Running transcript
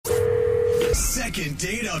Second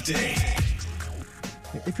date update.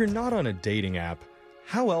 If you're not on a dating app,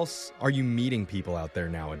 how else are you meeting people out there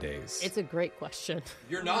nowadays? It's a great question.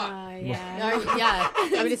 You're not. Yeah.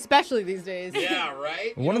 I mean, especially these days. Yeah,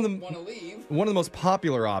 right? You One of don't the- want to leave. One of the most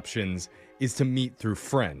popular options is to meet through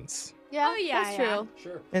friends. Yeah, yeah, that's yeah. true.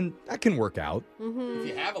 Sure. And that can work out. If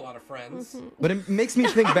you have a lot of friends. But it makes me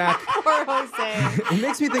think back Poor Jose. it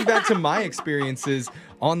makes me think back to my experiences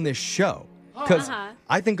on this show. Because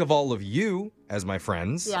I think of all of you as my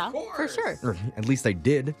friends. Yeah, Of for course. sure. Or at least I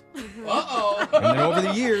did. Uh-oh. And then over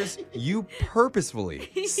the years, you purposefully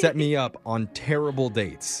set me up on terrible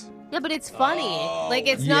dates. Yeah, but it's funny. Like,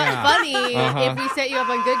 it's Yeah. not funny if we set you up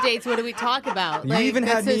on good dates. What do we talk about? You Like, even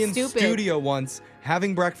had that's so me in stupid. studio once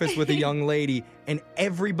having breakfast with a young lady, and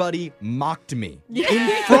everybody mocked me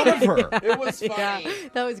in front of her. It was funny. Yeah,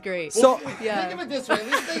 that was great. So, yeah. Think of it this way. At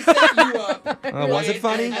least they set you up. was it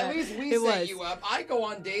funny? At least we It set was. you up. I go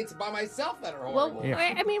on dates by myself that are Well, horrible.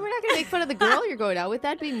 I mean, we're not going to make fun of the girl you're going out with.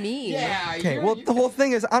 That'd be mean. yeah. okay, you're- well, you- the whole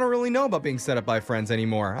thing is I don't really know about being set up by friends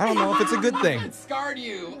anymore. I don't know if it's a good thing. It scarred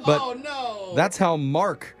you. But oh, no. That's how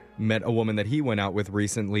Mark met a woman that he went out with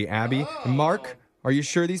recently, Abby. Oh. And Mark, are you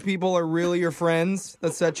sure these people are really your friends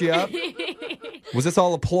that set you up? Was this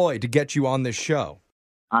all a ploy to get you on this show?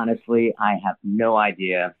 Honestly, I have no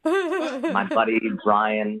idea. My buddy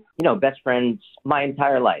Brian, best friends my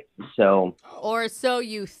entire life. So, Or so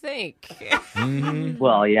you think. Mm-hmm.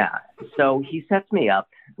 well, yeah. So he sets me up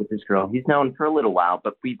with this girl he's known for a little while,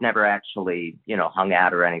 but we've never actually, hung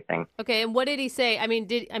out or anything. Okay, and what did he say? I mean,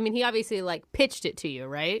 he obviously pitched it to you,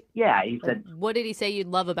 right? Yeah, he Like, said, what did he say you'd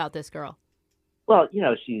love about this girl? well,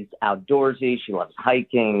 she's outdoorsy. She loves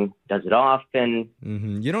hiking, does it often.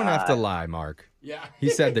 Mm-hmm. You don't have to lie, Mark. Yeah. He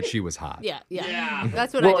said that she was hot. Yeah. Yeah.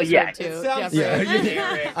 That's what Well, I just yeah, heard too. It sounds Yeah, so you-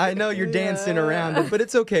 generic. I know you're dancing around it, but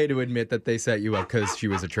it's okay to admit that they set you up because she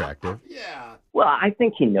was attractive. Yeah. Well, I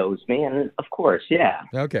think he knows me, and of course, yeah.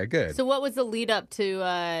 Okay, good. So what was the lead up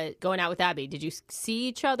to going out with Abby? Did you see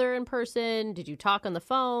each other in person? Did you talk on the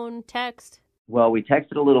phone, text? Well, we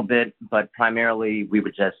texted a little bit, but primarily we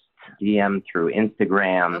would just DM through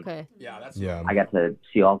Instagram. Okay. Yeah, that's Yeah. I got to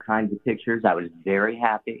see all kinds of pictures. I was very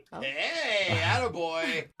happy. Hey,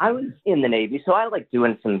 attaboy. I was in the Navy, so I like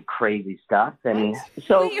doing some crazy stuff. And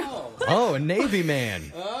so, Oh. Oh, a Navy man.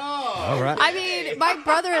 Oh. All right. I mean, my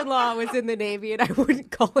brother-in-law was in the Navy, and I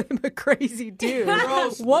wouldn't call him a crazy dude.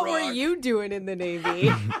 Gross, What Brooke. were you doing in the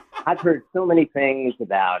Navy? I've heard so many things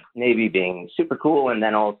about Navy being super cool. And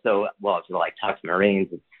then also, well, if you like talk to Marines,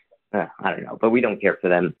 it's, I don't know, but we don't care for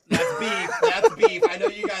them. That's beef. That's beef. I know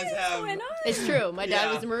you guys have. It's true. My dad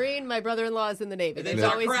Yeah. was a Marine. My brother-in-law is in the Navy. They There's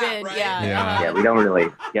talk always crap, been, right? yeah. Yeah. Yeah, we don't really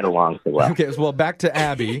get along so well. Okay, well, back to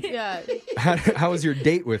Abby. Yeah. How was your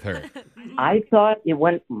date with her? I thought it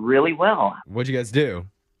went really well. What'd you guys do?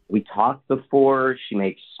 We talked before. She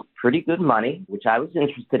makes pretty good money, which I was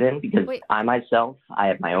interested in because Wait. I myself, I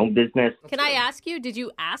have my own business. Can I ask you, did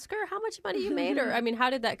you ask her how much money you made? Or, I mean, how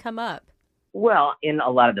did that come up? Well, in a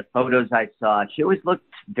lot of the photos I saw, she always looked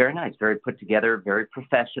very nice, very put together, very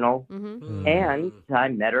professional. Mm-hmm. And I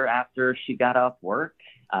met her after she got off work,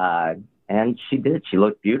 and she did. She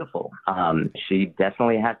looked beautiful. She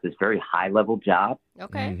definitely has this very high-level job.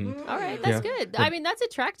 Okay. Mhm. All right. That's Yeah. good. I mean, that's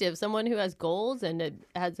attractive. Someone who has goals and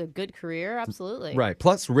has a good career. Absolutely. Right.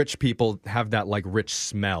 Plus, rich people have that, rich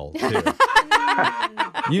smell, too.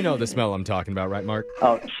 You know the smell I'm talking about, right, Mark?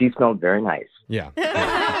 Oh, she smelled very nice. Yeah.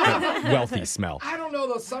 That wealthy smell. I don't know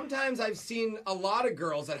though. Sometimes I've seen a lot of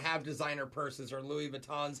girls that have designer purses or Louis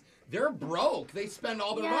Vuittons. They're broke. They spend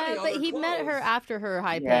all their money Yeah, on but their he met her clothes. after her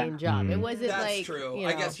high-paying job. It wasn't That's like true. You know.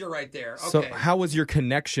 I guess you're right there. Okay. So, how was your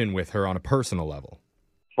connection with her on a personal level?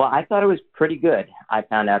 Well, I thought it was pretty good. I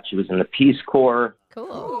found out she was in the Peace Corps.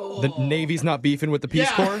 Cool. The Navy's not beefing with the Peace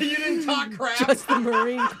Oh. yeah, Corps? you didn't talk crap. Just the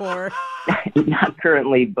Marine Corps. Not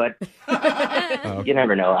currently, but Oh, you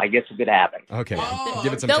never know. I guess it could happen. okay. Oh,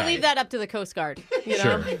 Give it some They'll time. leave that up to the Coast Guard. You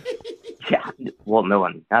know? Sure. Yeah. Well, no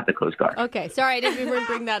one, not the Coast Guard. Okay. Sorry, I didn't even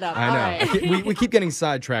bring that up. I All know. right. We keep getting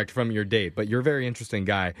sidetracked from your date, but you're a very interesting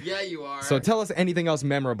guy. Yeah, you are. So tell us anything else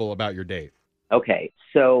memorable about your date. Okay,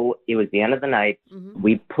 so it was the end of the night. Mhm.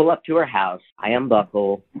 We pull up to her house. I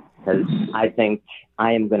unbuckle because I think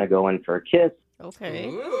I am going to go in for a kiss. Okay.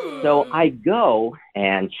 Ooh. So I go,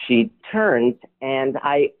 and she turns, and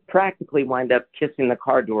I practically wind up kissing the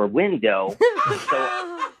car door window.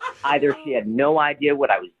 So either she had no idea what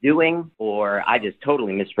I was doing, or I just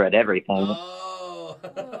totally misread everything.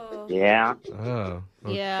 Oh. Yeah. Oh.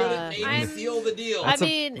 Yeah. Couldn't maybe seal the deal. I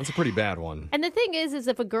mean, That's a pretty bad one. and the thing is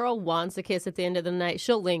if a girl wants a kiss at the end of the night,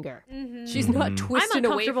 she'll linger. She's not twisting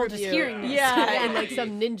away uncomfortable from just you. hearing this. Yeah, and like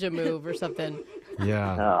some ninja move or something.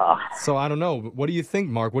 Yeah. Ugh. So I don't know. What do you think,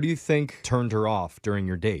 Mark? What do you think turned her off during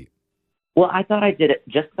your date? Well, I thought I did it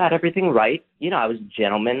just about everything right. You know, I was a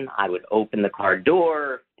gentleman. I would open the car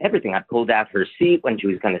door, everything. I pulled out her seat when she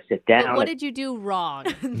was going to sit down. But what did you do wrong?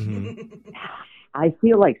 I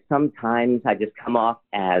feel like sometimes I just come off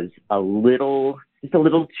as just a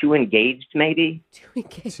little too engaged, maybe. Too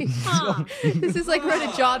engaged. This is like we're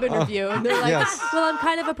at a job interview, and they're like, Yes. well, I'm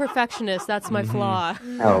kind of a perfectionist. That's my flaw.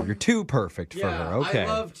 Oh, You're too perfect for her. Okay. I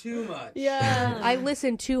love too much. Yeah. I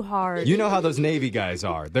listen too hard. You know how those Navy guys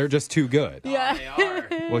are. They're just too good. Yeah. They are.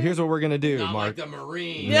 Well, here's what we're going to do, Not Mark. like the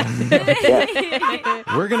Marines.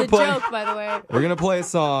 We're going to It's a play joke, by the way. We're going to play a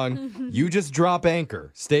song. You just drop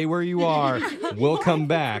anchor. Stay where you are. We'll come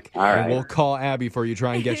back All right. and we'll call Abby for you,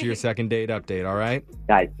 try and get you your second date update, all right?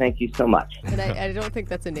 guys, thank you so much. And I don't think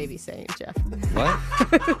that's a Navy saying, Jeff.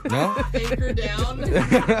 What? No? Anchor down.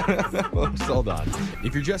 Well, just hold on.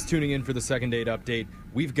 If you're just tuning in for the second date update,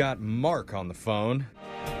 we've got Mark on the phone.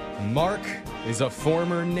 Mark is a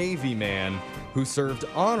former Navy man who served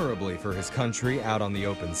honorably for his country out on the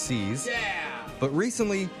open seas. Yeah. But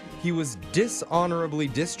recently, he was dishonorably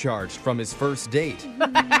discharged from his first date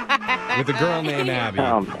with a girl named Abby.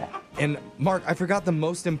 Oh, man. And Mark, I forgot the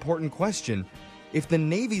most important question. If the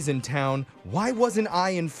Navy's in town, why wasn't I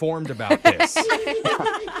informed about this?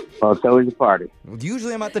 Well, it's always a party.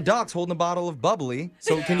 Usually I'm at the docks holding a bottle of bubbly.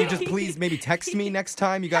 So can you just please maybe text me next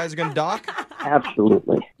time you guys are going to dock?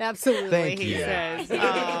 Absolutely. Absolutely, Thank he you. says.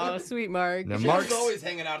 Oh, sweet Mark. Now, Mark's Mark's, always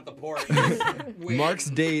hanging out at the port. Mark's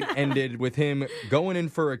date ended with him going in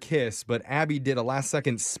for a kiss, but Abby did a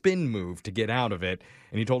last-second spin move to get out of it.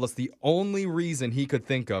 And he told us the only reason he could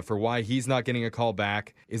think of for why he's not getting a call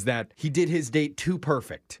back is that he did his date too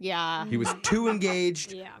perfect. Yeah. He was too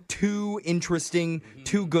engaged, too interesting,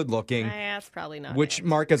 too good-looking. That's probably not Which, it.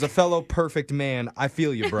 Mark, as a fellow perfect man, I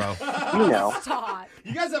feel you, bro. You know. Stop.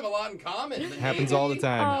 You guys have a lot in common. The Happens Navy, all the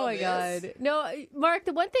time. Oh my this. God. No, Mark,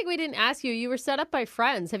 the one thing we didn't ask you, you were set up by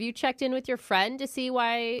friends. Have you checked in with your friend to see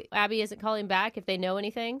why Abby isn't calling back, if they know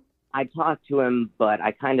anything? I talked to him, but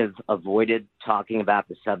I kind of avoided talking about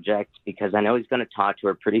the subject because I know he's going to talk to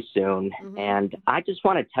her pretty soon. Mm-hmm. And I just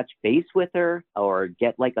want to touch base with her or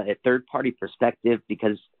get like a third-party perspective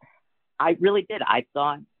because I really did. I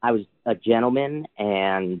thought I was a gentleman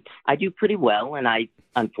and I do pretty well. And I,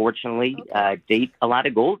 unfortunately, date a lot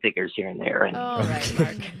of gold diggers here and there. And Oh, right,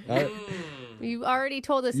 Mark. You already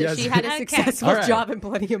told us that Yes. she had a successful All right. job and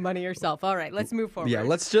plenty of money herself. All right, let's move forward. Yeah,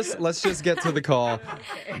 let's just get to the call.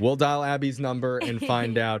 We'll dial Abby's number and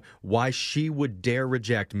find out why she would dare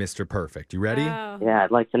reject Mr. Perfect. You ready? yeah,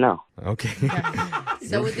 I'd like to know. Okay.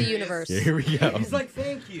 So would the universe. Here we go. He's like,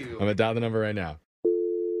 thank you. I'm gonna dial the number right now.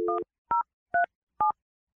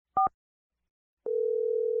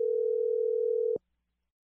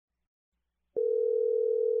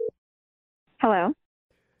 Hello.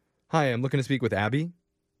 Hi, I'm looking to speak with Abby.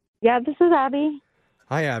 Yeah, this is Abby.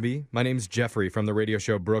 Hi, Abby. My name's Jeffrey from the radio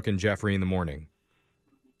show Brooke and Jeffrey in the Morning.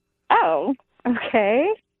 Oh, okay.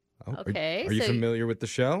 Oh, Okay, Are you so- familiar with the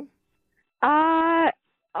show?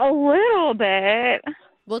 A little bit.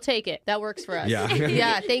 We'll take it. That works for us. Yeah.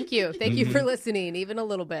 Yeah, thank you. Thank you for listening, even a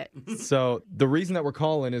little bit. So the reason that we're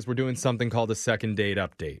calling is we're doing something called a second date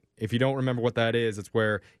update. If you don't remember what that is, it's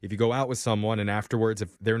where if you go out with someone and afterwards,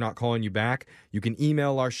 if they're not calling you back, you can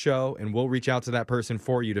email our show and we'll reach out to that person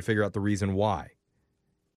for you to figure out the reason why.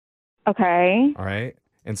 Okay. All right?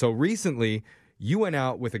 And so recently, you went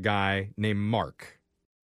out with a guy named Mark.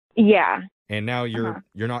 Yeah. And now you're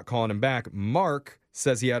not calling him back. Mark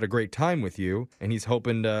says he had a great time with you and he's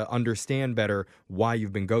hoping to understand better why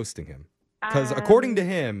you've been ghosting him. Because according to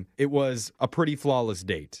him, it was a pretty flawless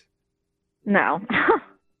date. No.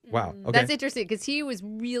 Wow. Okay. That's interesting because he was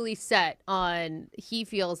really set on, he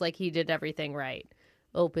feels like he did everything right.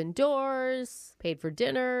 Opened doors, paid for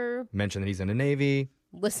dinner, Mentioned that he's in the Navy.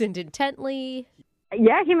 listened intently.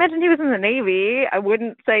 Yeah, he mentioned he was in the Navy. I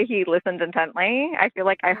wouldn't say he listened intently. I feel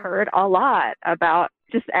like I heard a lot about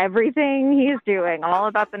just everything he's doing, all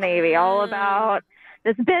about the Navy, all about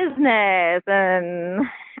this business. And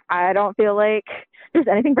I don't feel like there's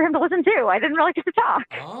anything for him to listen to. I didn't really get to talk.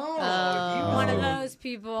 Oh, One you- of those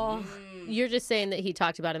people. You're just saying that he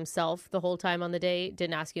talked about himself the whole time on the date,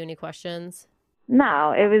 didn't ask you any questions?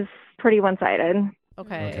 No, it was pretty one-sided.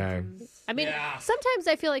 Okay. I mean, Yeah. sometimes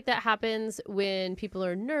I feel like that happens when people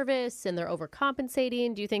are nervous and they're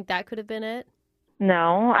overcompensating. Do you think that could have been it?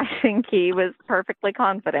 No, I think he was perfectly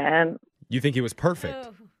confident. You think he was perfect?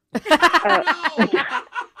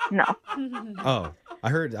 No. Oh, I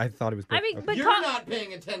thought he was perfect. I mean, but You're not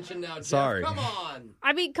paying attention now, Jeff. Sorry. Come on.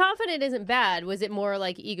 I mean, confident isn't bad. Was it more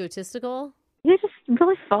like egotistical? He just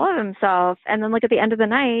really full of himself. And then, like, at the end of the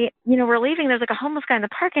night, we're leaving. There's, like, a homeless guy in the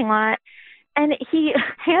parking lot. And he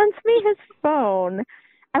hands me his phone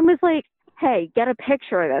and was like, hey, get a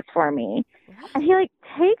picture of this for me. And he, like,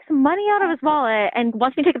 takes money out of his wallet and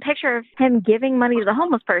wants me to take a picture of him giving money to the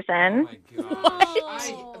homeless person.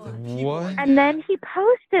 What? And then he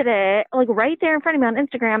posted it, like, right there in front of me on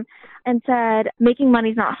Instagram and said, making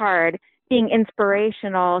money's not hard. Being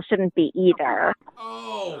inspirational shouldn't be either.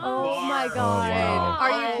 Oh my God. wow.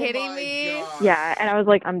 Are you kidding me? God. Yeah, and I was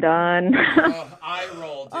like, I'm done. I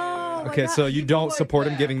roll, dude. Oh, my Okay, God. so you don't like support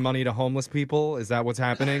him that. giving money to homeless people? Is that what's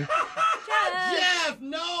happening? Jeff,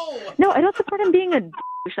 no. No, I don't support him being a douche.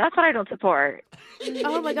 That's what I don't support.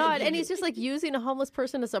 Oh my God. And he's just like using a homeless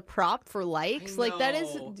person as a prop for likes. Like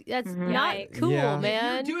that's not cool, Yeah. If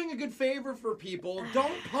man. you're doing a good favor for people,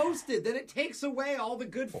 don't post it. Then it takes away all the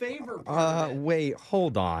good favor part of it. Wait,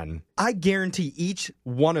 hold on. I guarantee each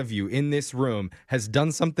one of you in this room has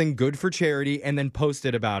done something good for charity and then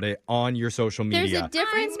posted about it on your social media. There's a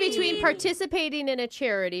difference between participating in a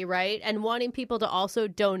charity, right, and wanting people to also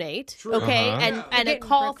donate, okay, Uh-huh. and a Getting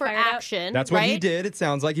call Brooke for fired up. action. That's what he right? did. It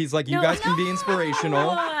sounds like he's like, you guys can be inspirational.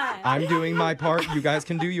 I'm doing my part. You guys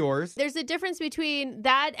can do yours. There's a difference between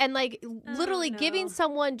that and like literally giving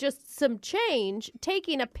someone just some change,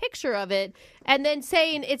 taking a picture of it, and then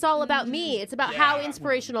saying it's all about me. It's about how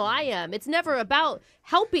inspirational I am. It's never about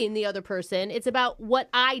helping the other person. It's about what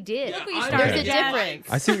I did. Look what you There's started, a Jeff. difference.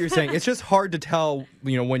 I see what you're saying. It's just hard to tell,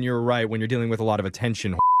 when you're right, when you're dealing with a lot of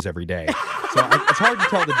attention every day. So it's hard to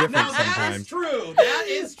tell the difference No, that is sometimes. true. That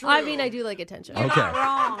is true. I mean, I do like attention. Okay. Not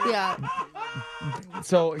wrong. Yeah.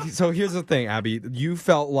 So here's the thing, Abby. You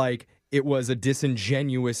felt like it was a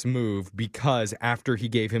disingenuous move because after he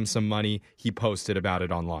gave him some money, he posted about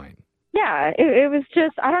it online. Yeah, it was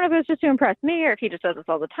just, I don't know if it was just to impress me or if he just does this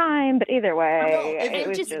all the time, but either way, No, if it it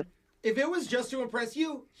was just- just If it was just to impress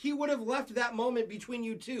you, he would have left that moment between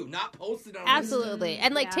you two, not posted on Absolutely.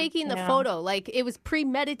 And like Yeah. taking the Yeah. photo, like it was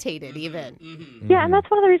premeditated even. Mm-hmm. Yeah, and that's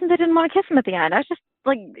one of the reasons I didn't want to kiss him at the end. I was just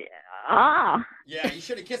like, Yeah, you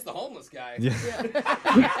should have kissed the homeless guy. Yeah.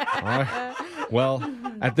 All right. Well,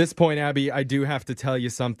 at this point, Abby, I do have to tell you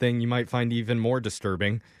something you might find even more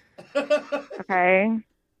disturbing. Okay.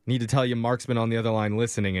 Need to tell you, Mark's been on the other line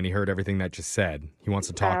listening, and he heard everything that just said. He wants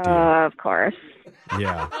to talk to Of course. you.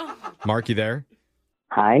 Yeah. Mark, you there?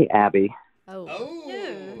 Hi, Abby. Oh.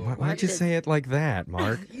 Oh. Why'd you say it like that,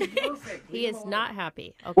 Mark? He's perfect. He is not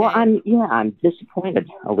happy. Okay. Well, I'm disappointed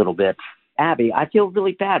a little bit. Abby, I feel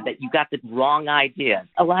really bad that you got the wrong idea.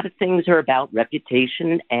 A lot of things are about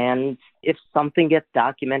reputation, and if something gets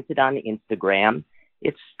documented on Instagram,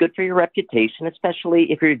 it's good for your reputation,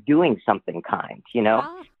 especially if you're doing something kind,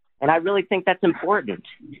 And I really think that's important.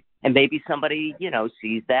 And maybe somebody,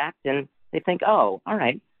 sees that and they think, oh, all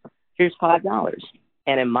right, here's $5.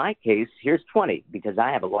 And in my case, here's 20 because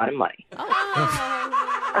I have a lot of money.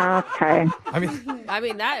 Okay. I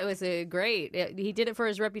mean, that was a great. He did it for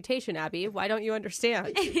his reputation, Abby. Why don't you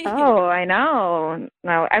understand? Oh, I know.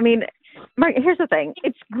 No, I mean, Mark, here's the thing.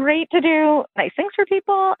 It's great to do nice things for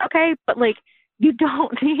people, okay? But, like, you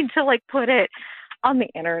don't need to, like, put it on the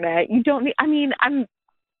internet. You don't need,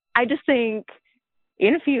 I just think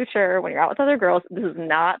in future, when you're out with other girls, this is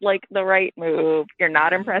not, like, the right move. You're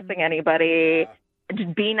not impressing anybody.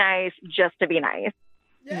 Just be nice just to be nice.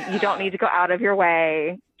 Yeah. You don't need to go out of your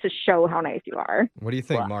way to show how nice you are. what do you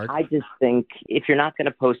think, Well, Mark? I just think if you're not going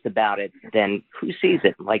to post about it, then who sees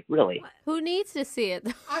it? Like, really? Who needs to see it?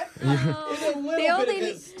 In a little bit only of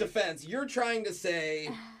his defense, you're trying to say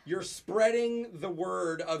you're spreading the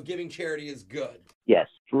word of giving charity is good. Yes,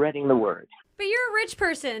 spreading the word. But you're a rich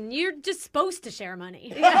person. You're just supposed to share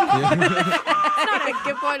money.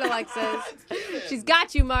 Good point, Alexis. She's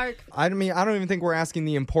got you, Mark. I mean, I don't even think we're asking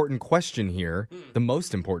the important question here, the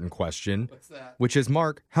most important question, What's that? which is,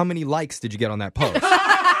 Mark, how many likes did you get on that post?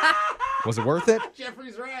 Was it worth it?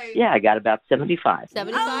 Jeffrey's right. Yeah, I got about 75.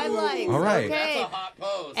 75 likes. All right. Okay. That's a hot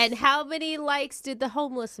post. And how many likes did the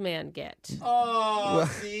homeless man get? Oh,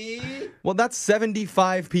 see? Well, that's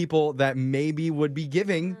 75 people that maybe would be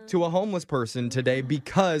giving to a homeless person today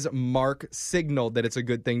because Mark signaled that it's a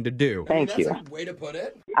good thing to do. Thank you. That's a way to put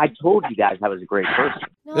it. I told you guys I was a great person.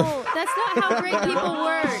 No, that's not how great people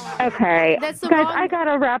work. Okay. That's the Guys, wrong- I got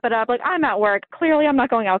to wrap it up. Like, I'm at work. Clearly, I'm not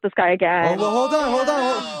going out with this guy Oh, again. well,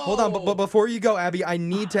 hold on. But before you go, Abby, I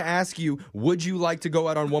need to ask you, would you like to go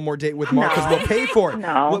out on one more date with Mark? Because we'll pay for it.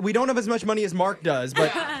 No. We don't have as much money as Mark does,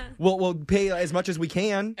 but we'll pay as much as we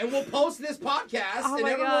can. And we'll post this podcast, Oh and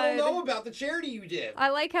my everyone will God. know about the charity you did. I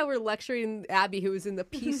like how we're lecturing Abby, who was in the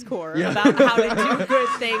Peace Corps, Yeah. about how to do good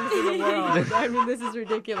things in the world. I mean, this is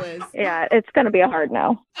ridiculous. Yeah, it's going to be a hard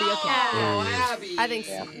no. Oh, Abby. I think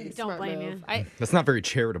Don't smart blame move. you. That's not very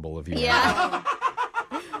charitable of you. Yeah.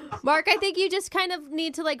 Mark, I think you just kind of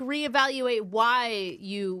need to reevaluate why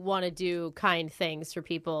you want to do kind things for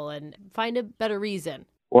people and find a better reason.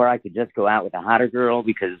 Or I could just go out with a hotter girl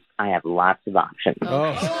because I have lots of options.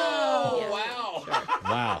 Oh, Oh, wow.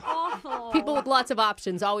 wow. Awful. People with lots of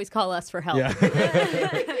options always call us for help. Yeah.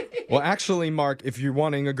 Well, actually, Mark, if you're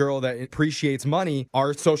wanting a girl that appreciates money,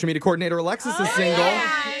 our social media coordinator, Alexis, is single.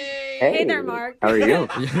 Hey there, Mark. How are you?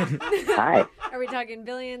 Hi. Are we talking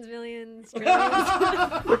billions, millions,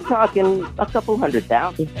 trillions? We're talking a couple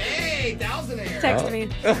 100,000. Hey, thousandaire. Text me.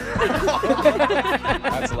 That's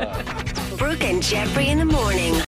love. Brooke and Jeffrey in the morning.